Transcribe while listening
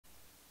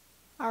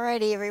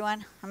Alrighty,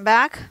 everyone, I'm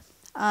back.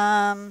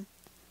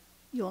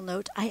 You'll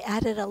note I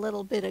added a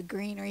little bit of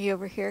greenery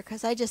over here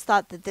because I just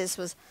thought that this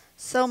was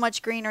so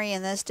much greenery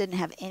and this didn't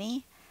have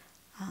any.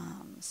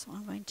 So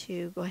I'm going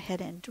to go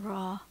ahead and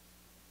draw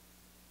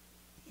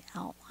the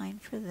outline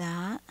for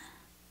that.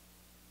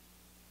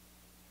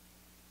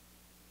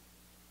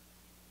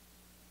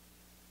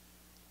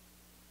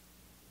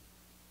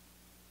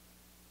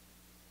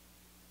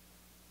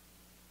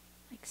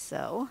 Like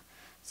so.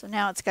 So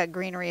now it's got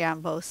greenery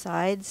on both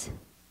sides.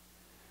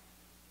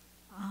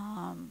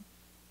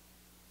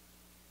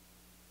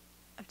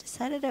 I've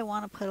decided I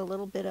want to put a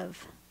little bit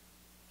of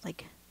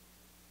like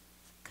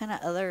kind of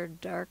other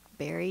dark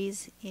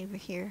berries over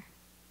here.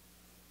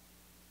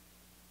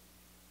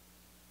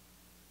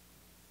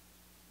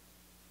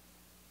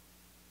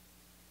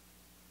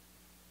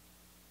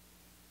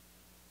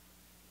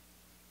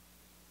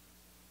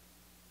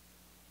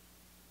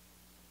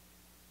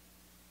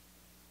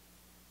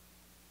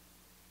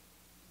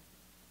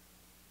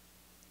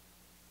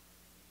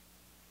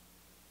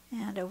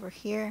 And over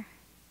here.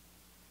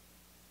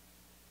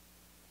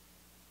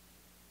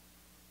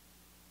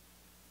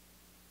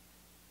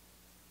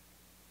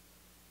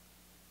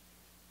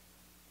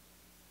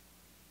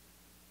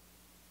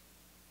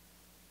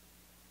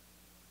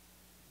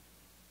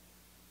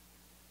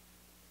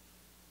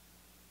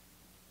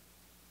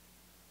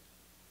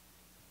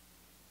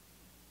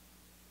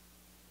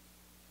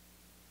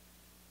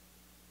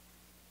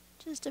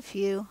 Just a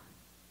few.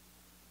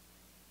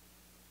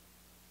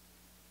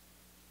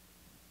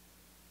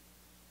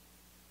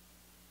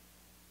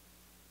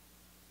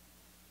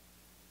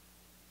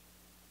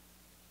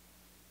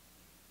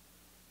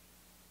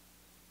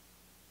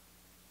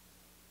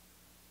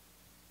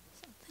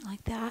 Something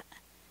like that.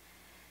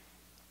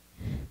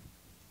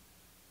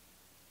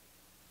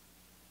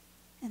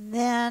 And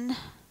then,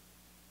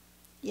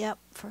 yep,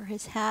 for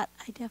his hat,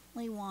 I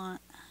definitely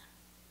want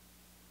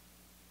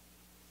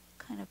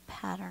kind of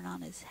pattern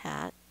on his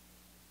hat.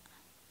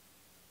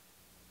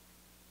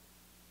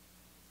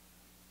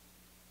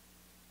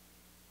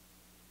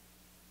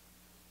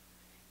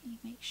 You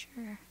make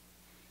sure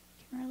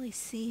you can really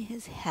see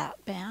his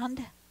hat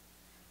band.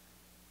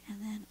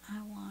 And then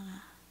I want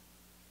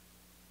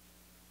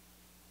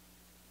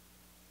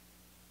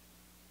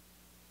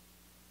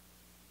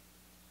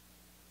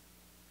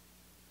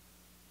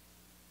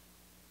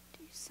to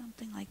do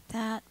something like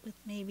that with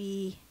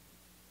maybe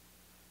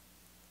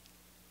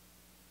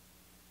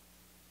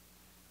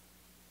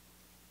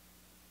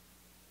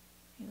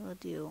we'll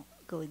do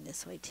going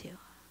this way too.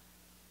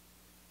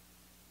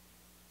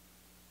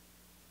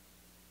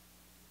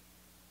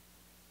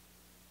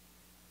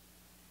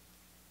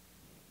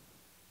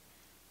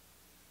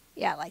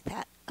 Yeah, like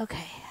that.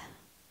 Okay.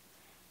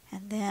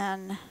 And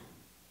then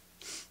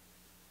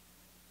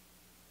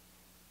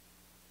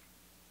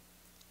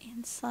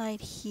inside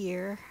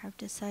here, I've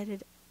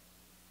decided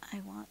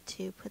I want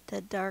to put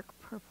the dark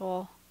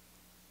purple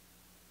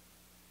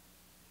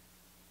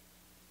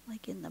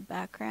like in the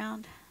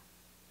background.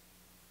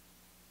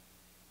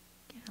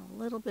 Get a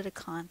little bit of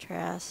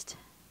contrast.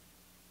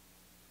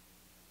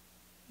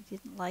 I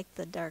didn't like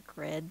the dark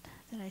red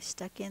that I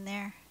stuck in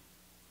there.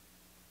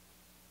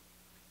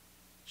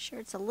 Sure,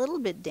 it's a little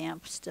bit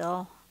damp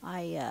still.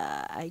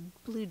 I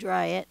blew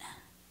dry it.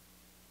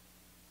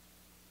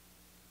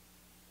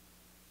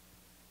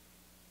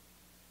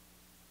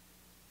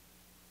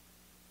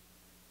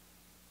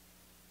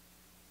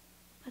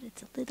 But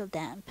it's a little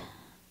damp.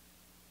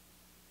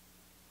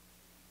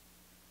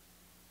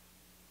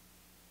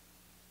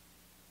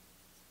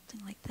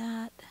 Something like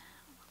that.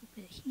 A little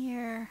bit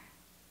here.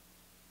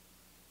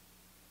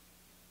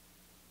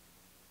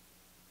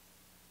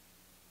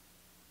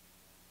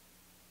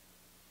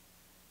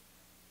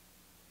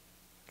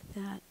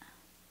 Like that.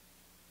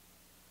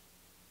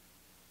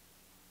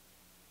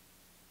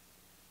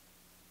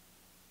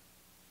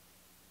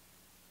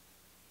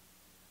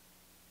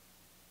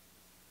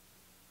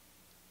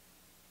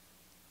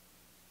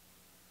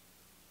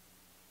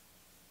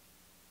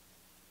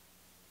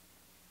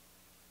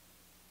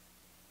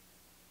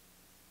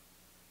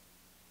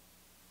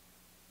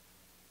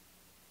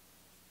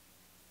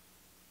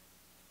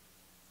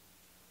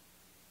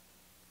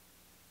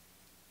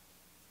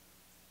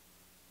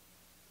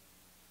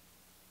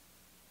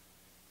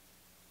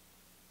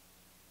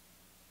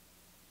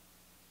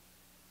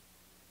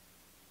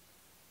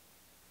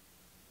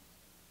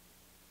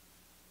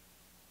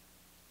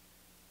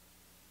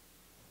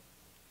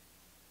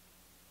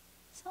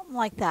 Something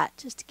like that,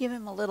 just to give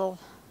him a little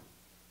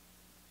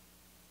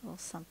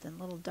something,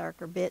 little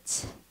darker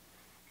bits.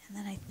 And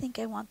then I think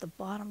I want the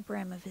bottom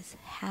brim of his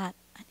hat.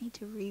 I need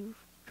to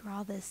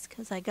redraw this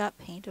because I got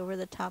paint over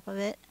the top of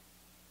it.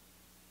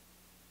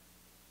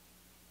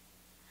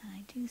 And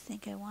I do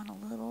think I want a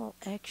little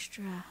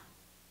extra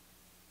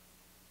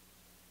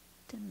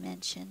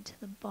dimension to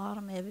the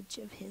bottom edge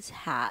of his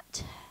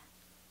hat.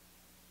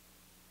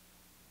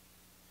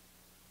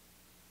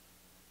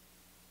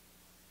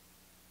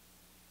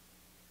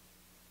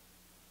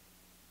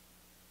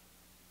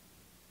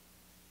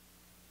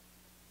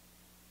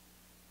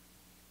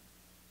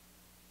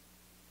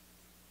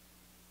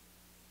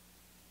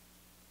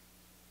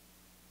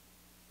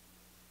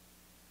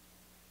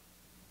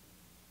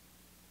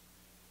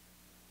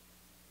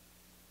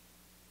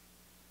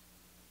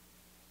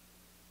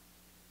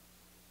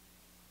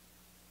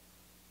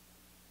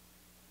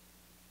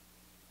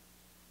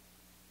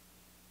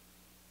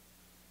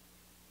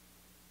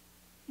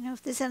 Now,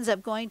 if this ends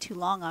up going too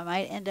long, I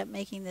might end up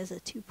making this a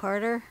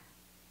two-parter.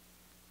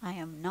 I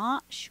am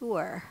not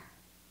sure.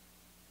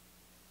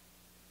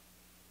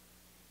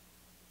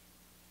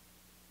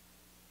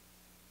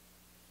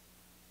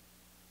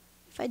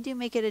 If I do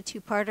make it a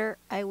two-parter,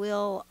 I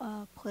will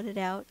put it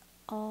out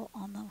all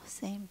on the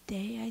same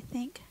day, I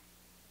think.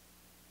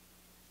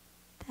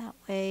 That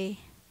way,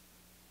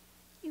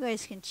 you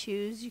guys can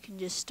choose. You can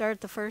just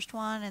start the first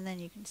one and then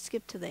you can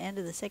skip to the end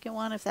of the second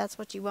one if that's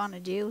what you want to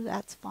do.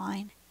 That's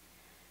fine.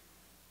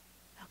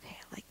 Okay,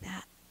 like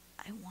that.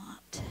 I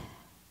want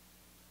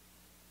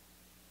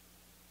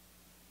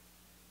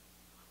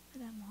a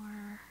bit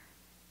more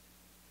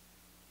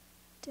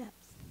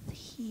depth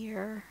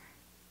here.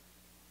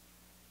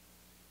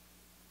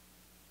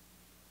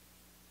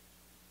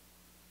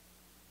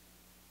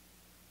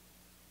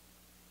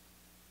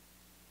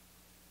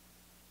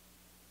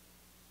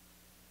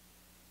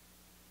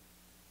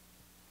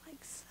 Like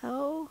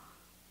so.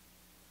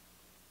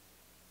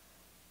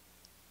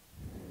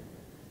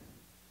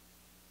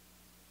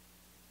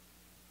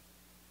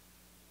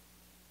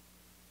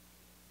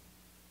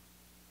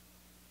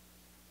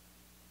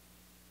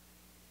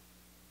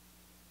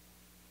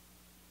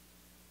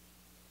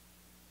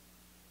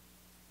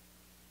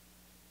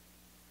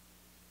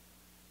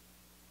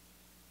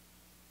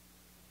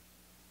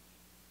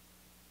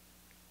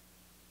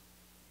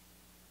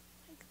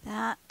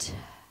 That.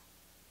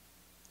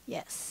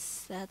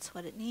 Yes, that's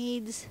what it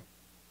needs.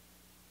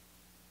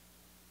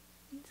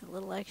 Needs a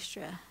little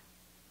extra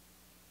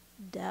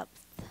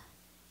depth.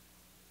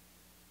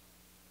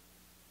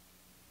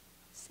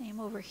 Same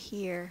over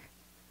here.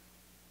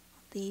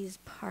 These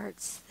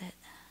parts that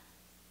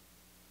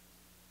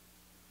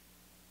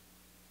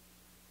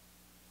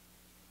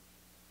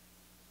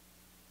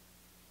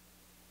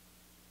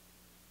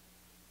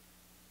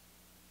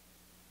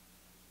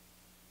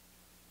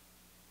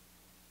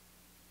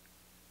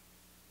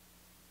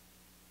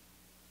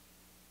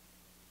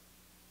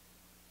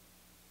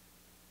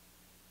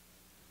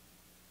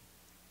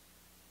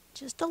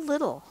just a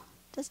little.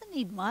 Doesn't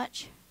need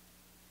much.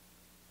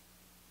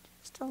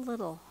 Just a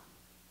little.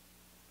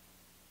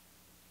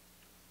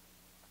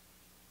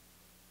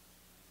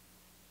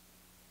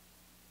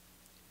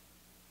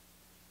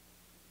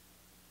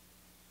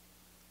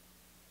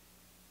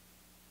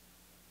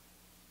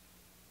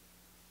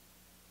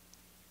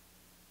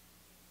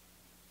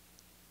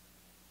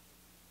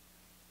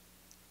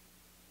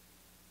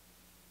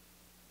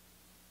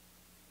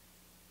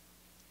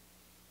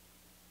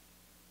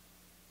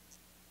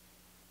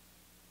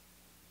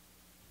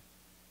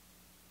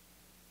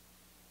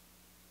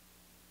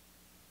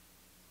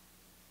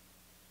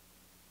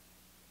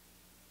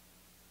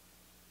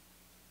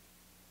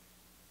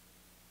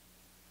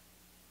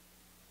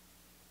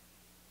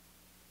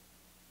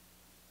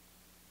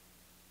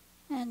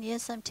 And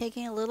yes, I'm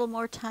taking a little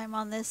more time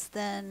on this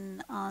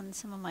than on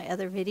some of my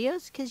other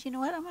videos because you know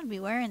what? I'm going to be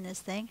wearing this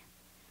thing.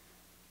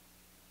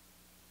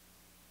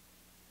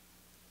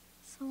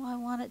 So I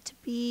want it to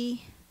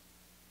be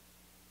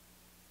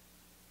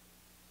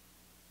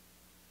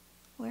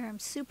where I'm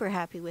super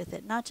happy with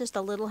it. Not just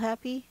a little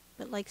happy,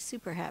 but like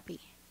super happy.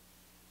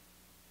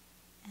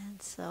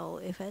 And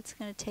so if it's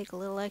going to take a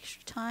little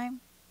extra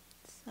time,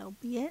 so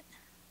be it.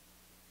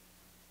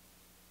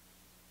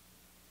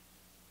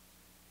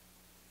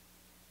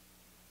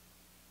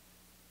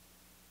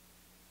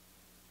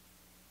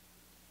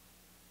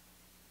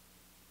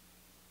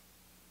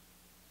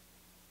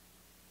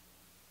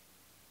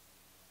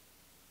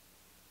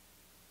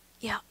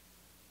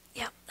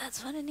 Yep,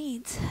 that's what it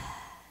needs.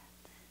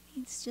 It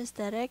needs just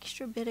that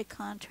extra bit of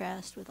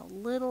contrast with a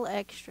little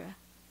extra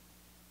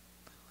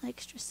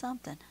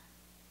something.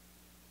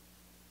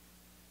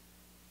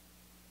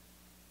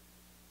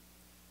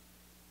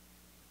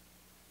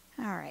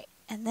 All right,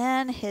 and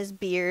then his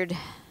beard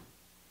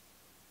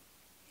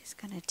is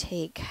going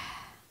to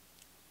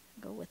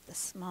go with the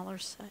smaller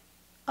side.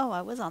 Oh,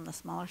 I was on the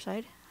smaller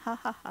side. Ha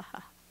ha ha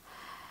ha.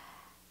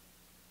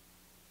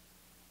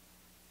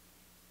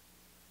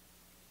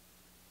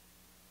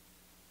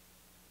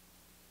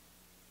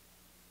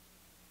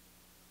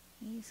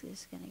 He's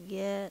just going to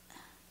get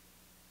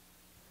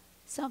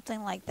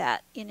something like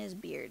that in his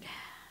beard.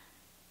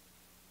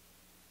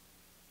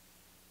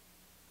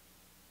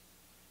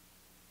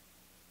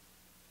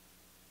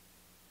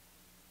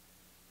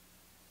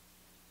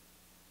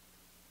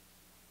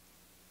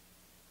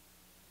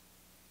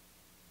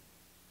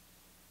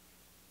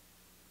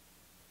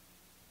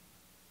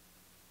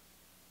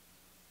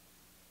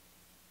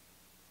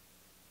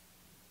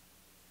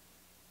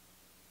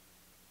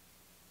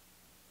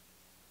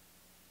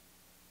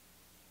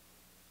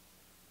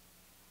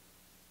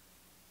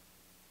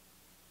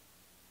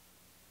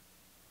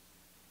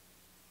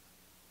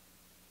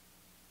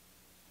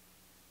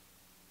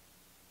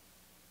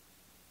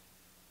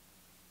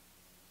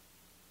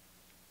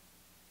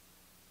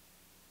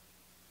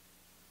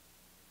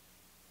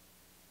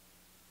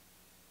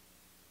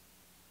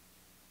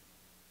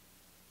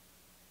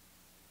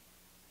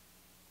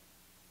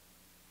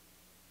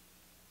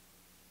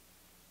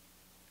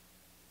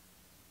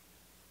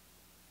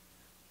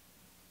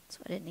 That's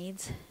what it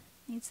needs.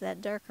 Needs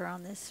that darker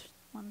on this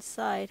one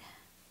side.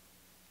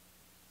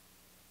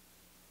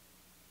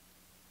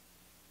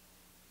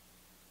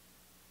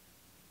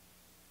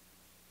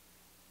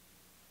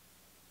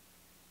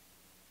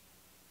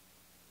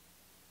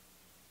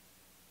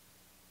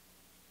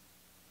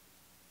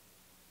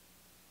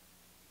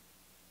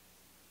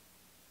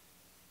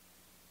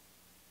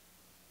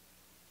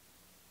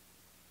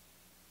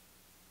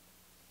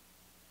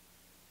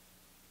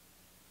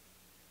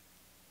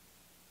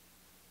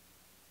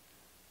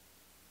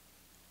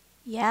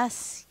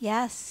 Yes,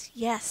 yes,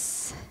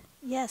 yes.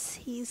 Yes,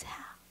 he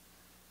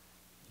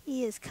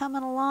is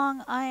coming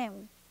along. I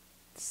am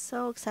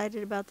so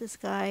excited about this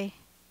guy.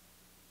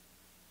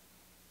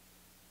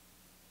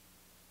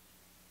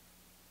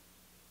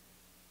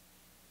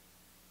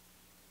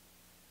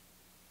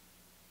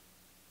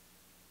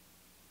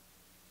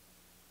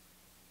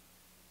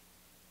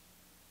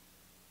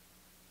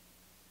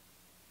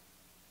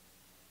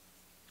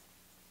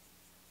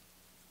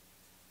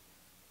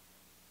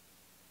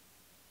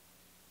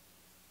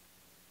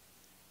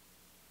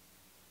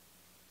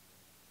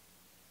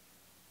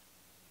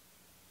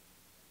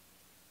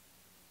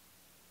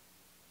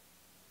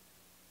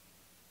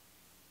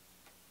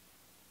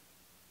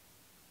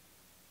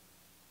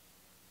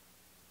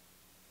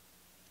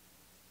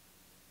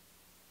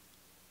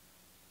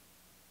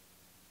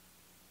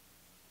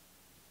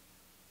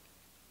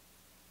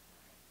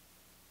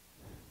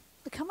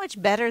 Look how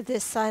much better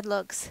this side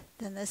looks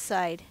than this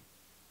side.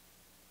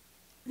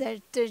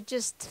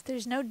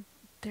 There's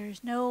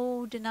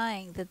no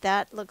denying that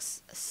that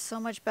looks so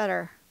much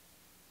better.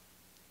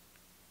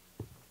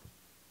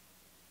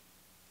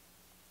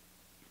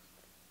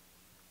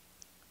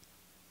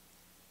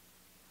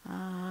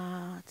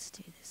 Let's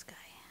do this guy.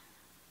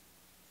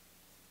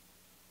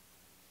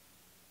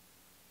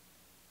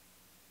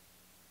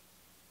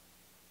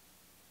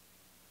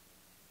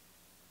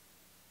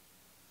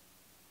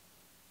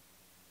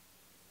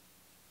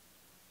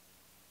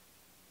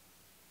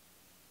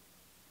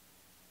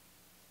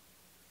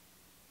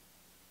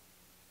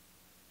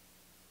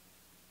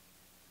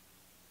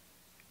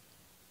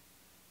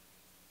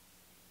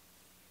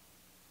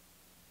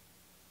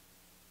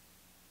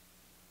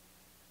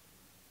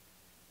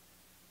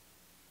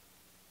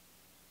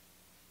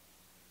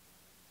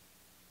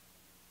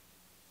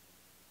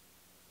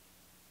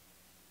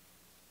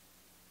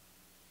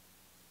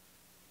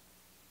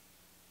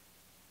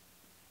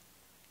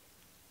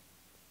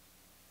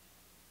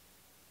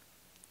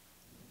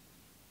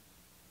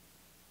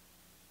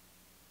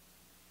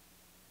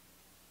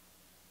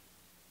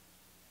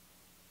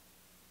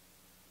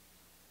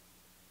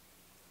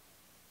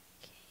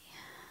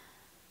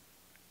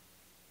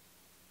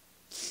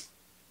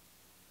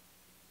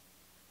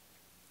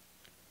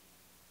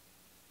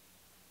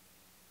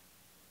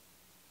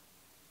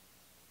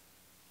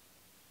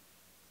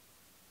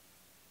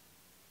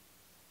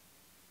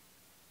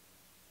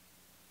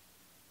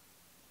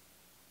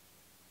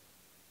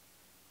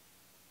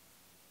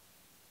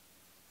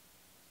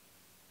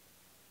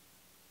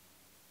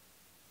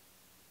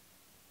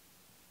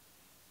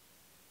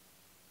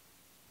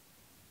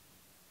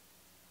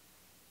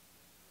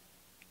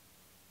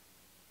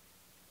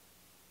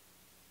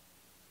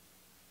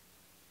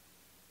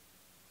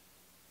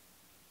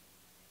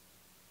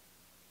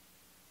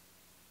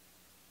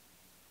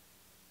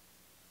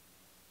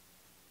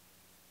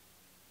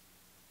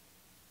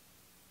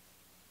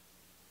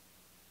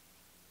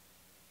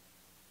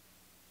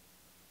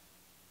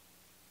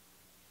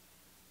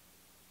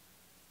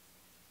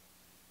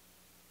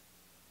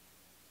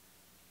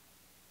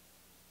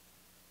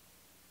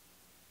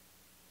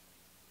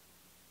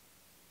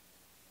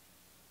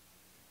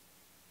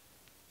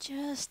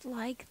 Just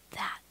like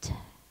that.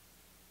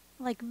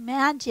 Like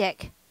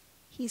magic.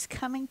 He's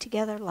coming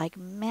together like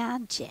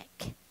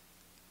magic.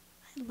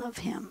 I love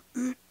him.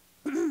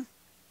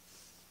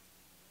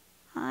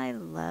 I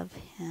love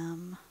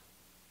him.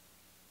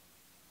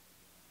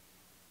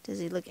 Does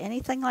he look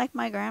anything like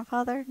my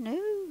grandfather? No,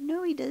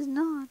 no, he does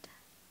not.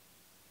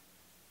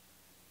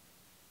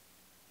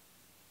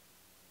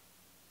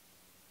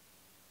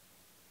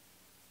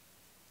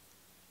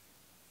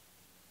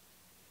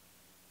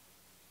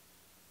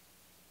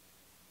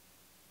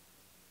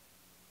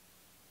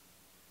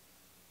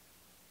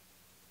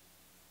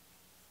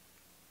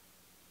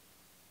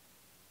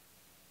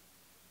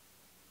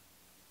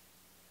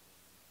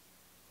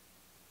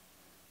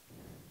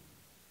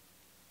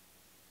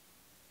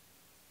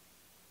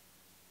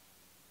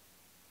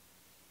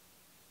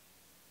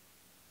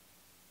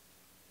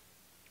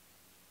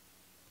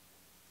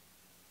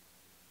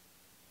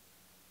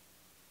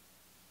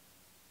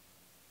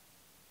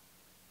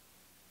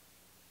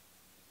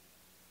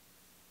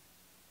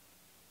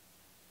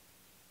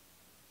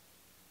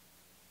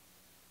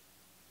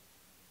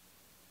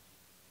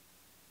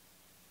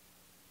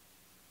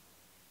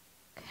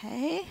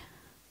 Okay.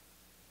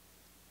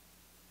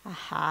 Ha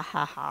ha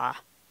ha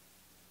ha.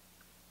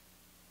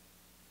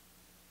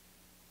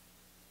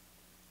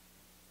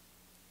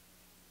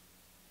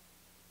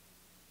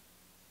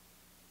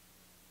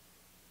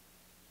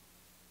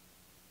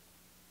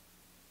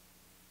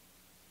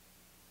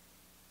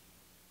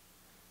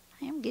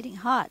 I'm getting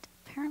hot.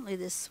 Apparently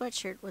this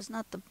sweatshirt was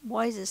not the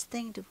wisest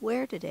thing to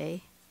wear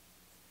today.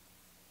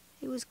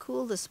 It was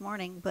cool this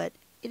morning, but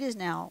it is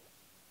now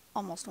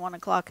almost 1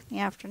 o'clock in the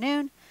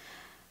afternoon,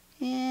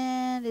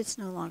 and it's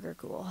no longer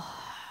cool.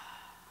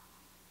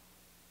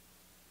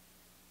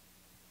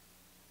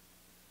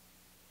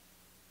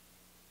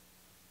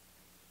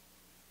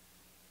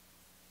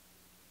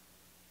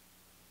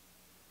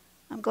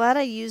 I'm glad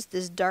I used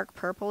this dark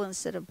purple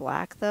instead of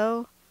black,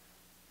 though.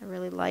 I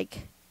really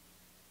like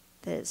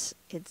this.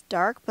 It's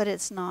dark, but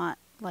it's not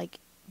like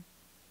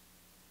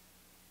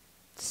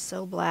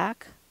so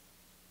black.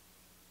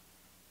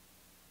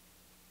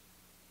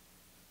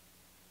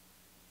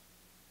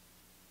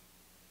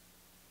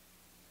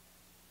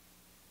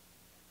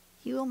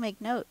 You will make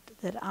note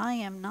that I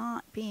am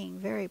not being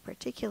very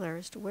particular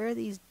as to where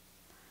these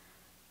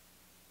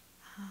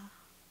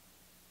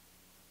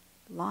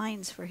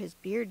lines for his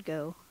beard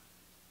go.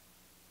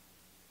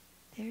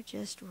 They're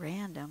just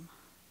random.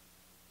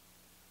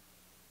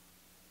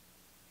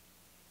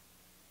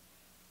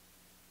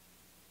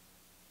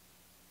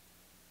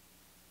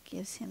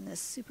 Gives him this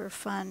super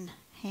fun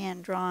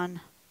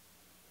hand-drawn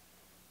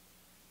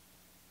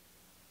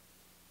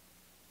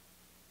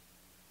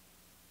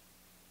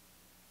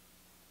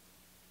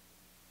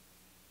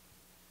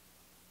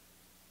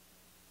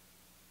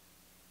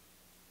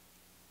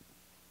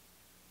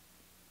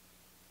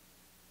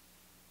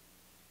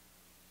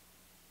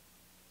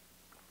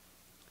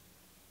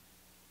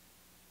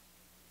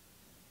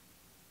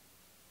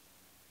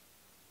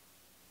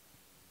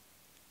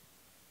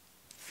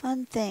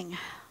fun thing.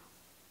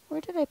 Where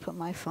did I put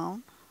my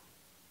phone?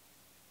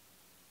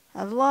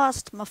 I've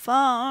lost my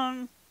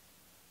phone.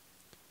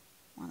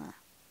 Wanna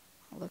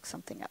look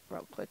something up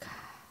real quick.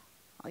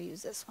 I'll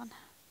use this one.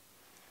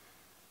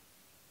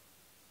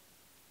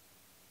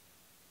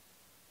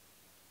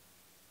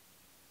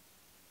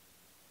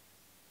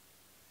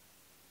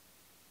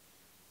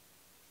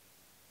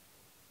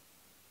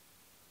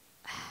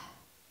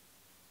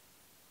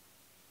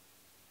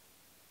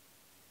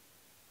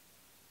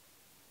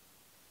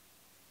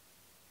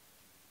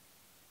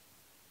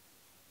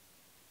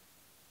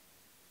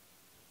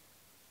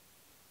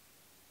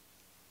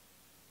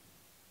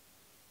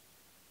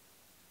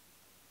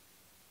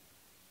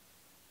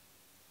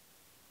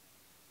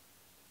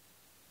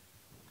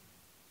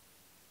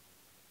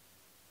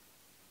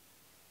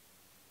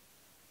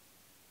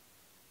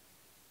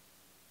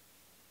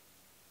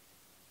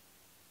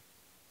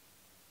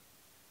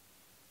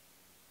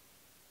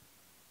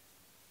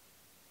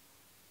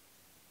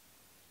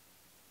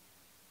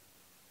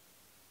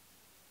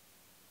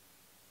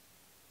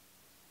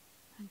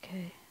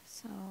 Okay,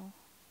 so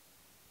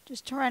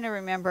just trying to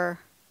remember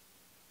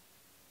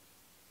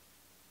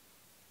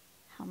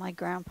how my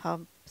grandpa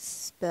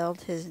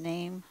spelled his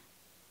name.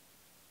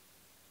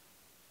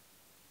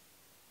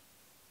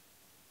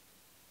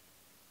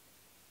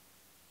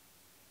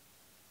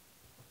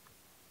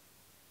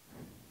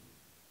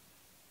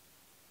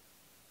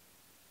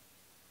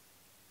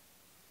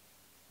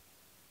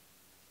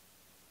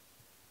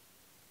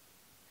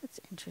 That's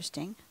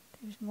interesting.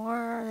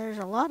 There's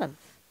a lot of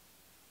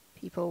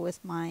people with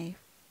my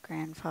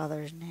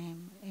grandfather's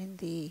name in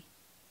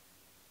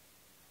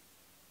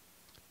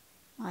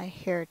my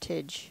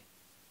heritage.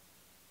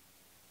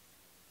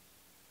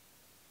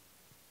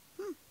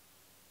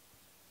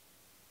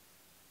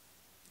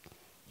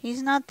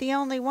 He's not the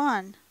only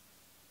one.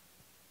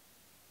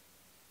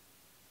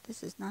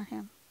 This is not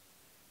him.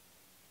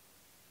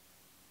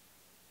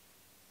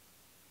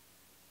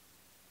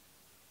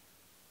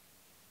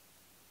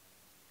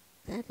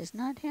 That is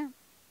not him.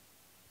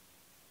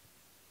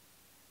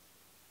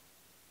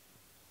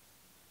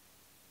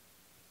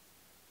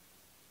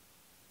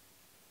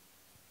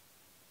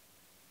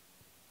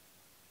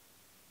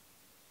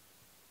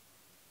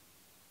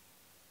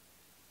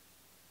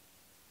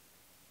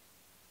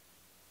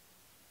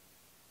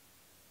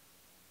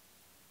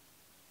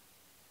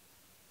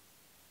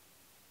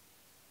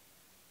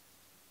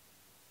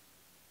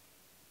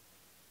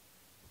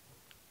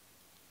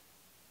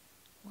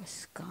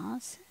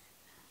 Wisconsin?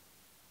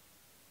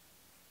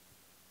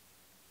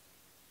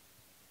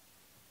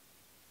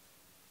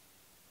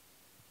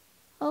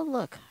 Oh,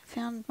 look, I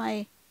found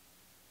my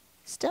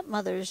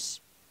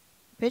stepmother's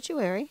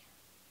obituary.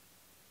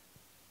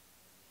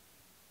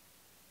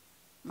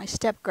 My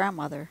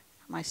step-grandmother.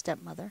 My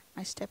stepmother.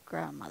 My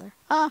step-grandmother.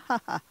 Ha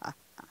ha ha ha.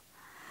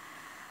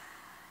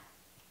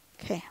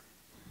 Okay.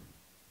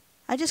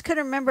 I just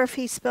couldn't remember if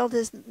he spelled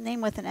his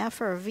name with an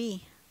F or a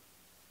V.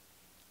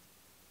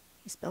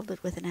 He spelled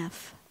it with an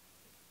F.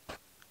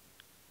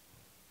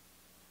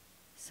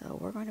 So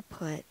we're going to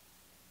put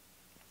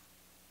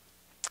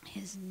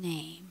his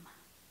name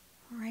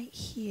right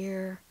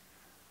here.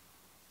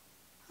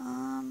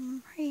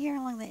 Right here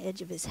along the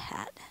edge of his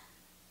hat.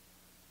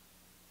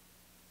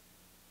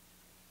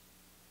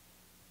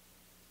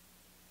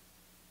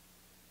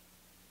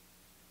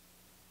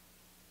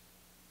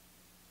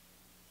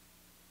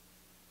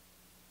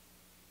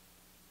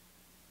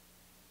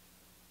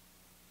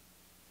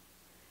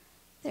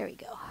 There we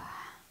go.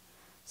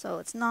 So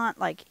it's not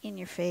like in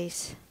your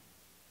face,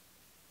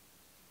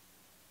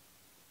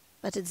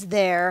 but it's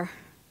there.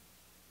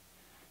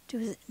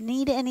 Does it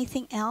need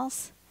anything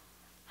else?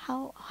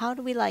 How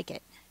do we like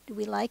it? Do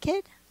we like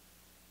it?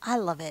 I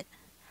love it.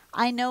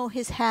 I know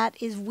his hat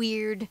is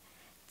weird.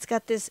 It's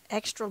got this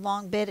extra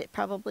long bit. It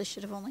probably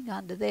should have only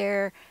gone to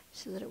there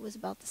so that it was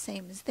about the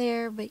same as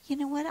there. But you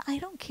know what? I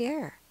don't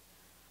care.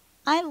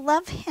 I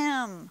love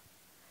him.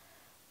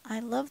 I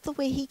love the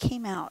way he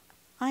came out.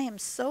 I am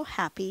so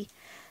happy.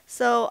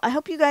 So I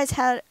hope you guys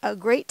had a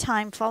great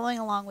time following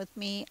along with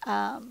me.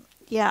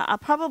 Yeah, I'll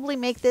probably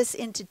make this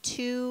into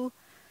 2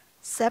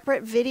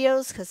 separate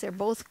videos because they're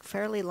both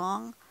fairly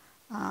long.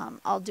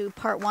 I'll do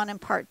part 1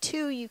 and part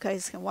 2. You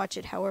guys can watch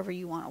it however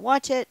you want to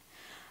watch it.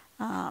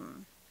 Let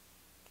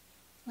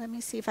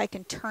me see if I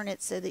can turn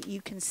it so that you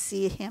can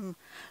see him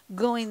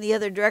going the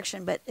other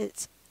direction, but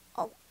it's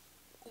a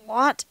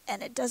lot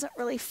and it doesn't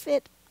really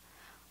fit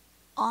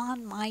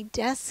on my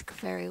desk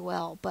very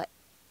well, but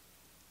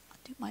I'll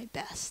do my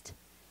best.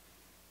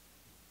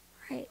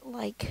 Right,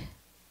 like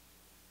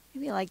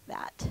maybe like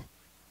that.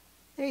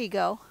 There you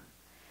go.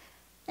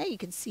 Now you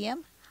can see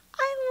him.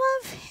 I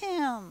love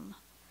him.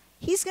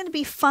 He's going to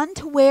be fun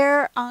to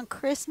wear on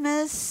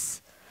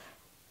Christmas.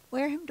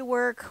 Wear him to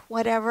work,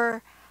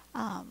 whatever.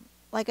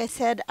 Like I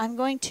said, I'm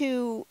going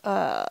to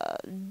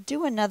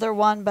do another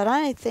one, but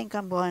I think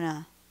I'm going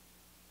to,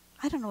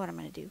 I don't know what I'm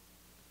going to do.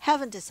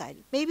 Haven't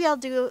decided. Maybe I'll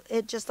do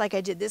it just like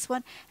I did this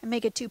one and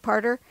make it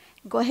 2-parter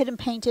and go ahead and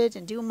paint it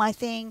and do my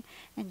thing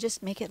and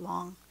just make it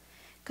long.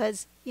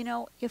 Because, you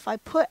know, if I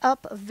put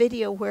up a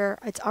video where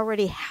it's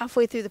already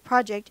halfway through the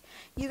project,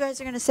 you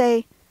guys are going to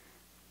say,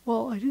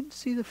 well, I didn't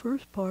see the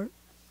first part.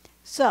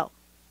 So,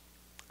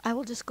 I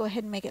will just go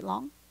ahead and make it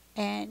long.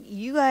 And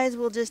you guys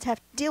will just have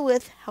to deal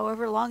with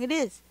however long it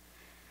is.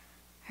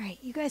 All right,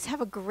 you guys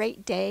have a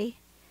great day.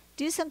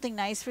 Do something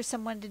nice for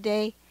someone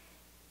today.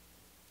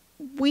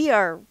 We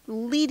are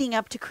leading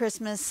up to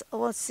Christmas.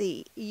 Let's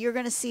see. You're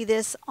going to see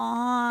this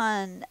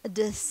on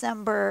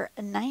December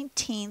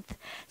 19th.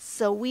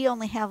 So we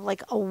only have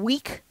like a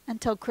week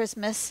until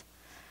Christmas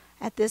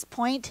at this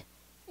point.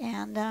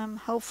 And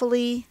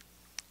hopefully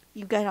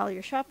you've got all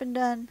your shopping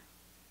done.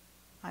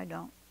 I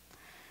don't.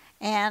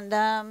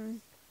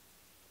 And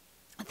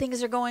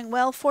things are going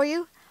well for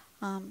you.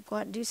 Go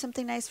out and do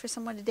something nice for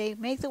someone today.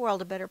 Make the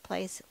world a better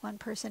place, one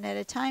person at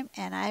a time.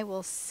 And I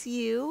will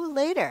see you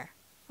later.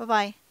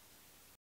 Bye-bye.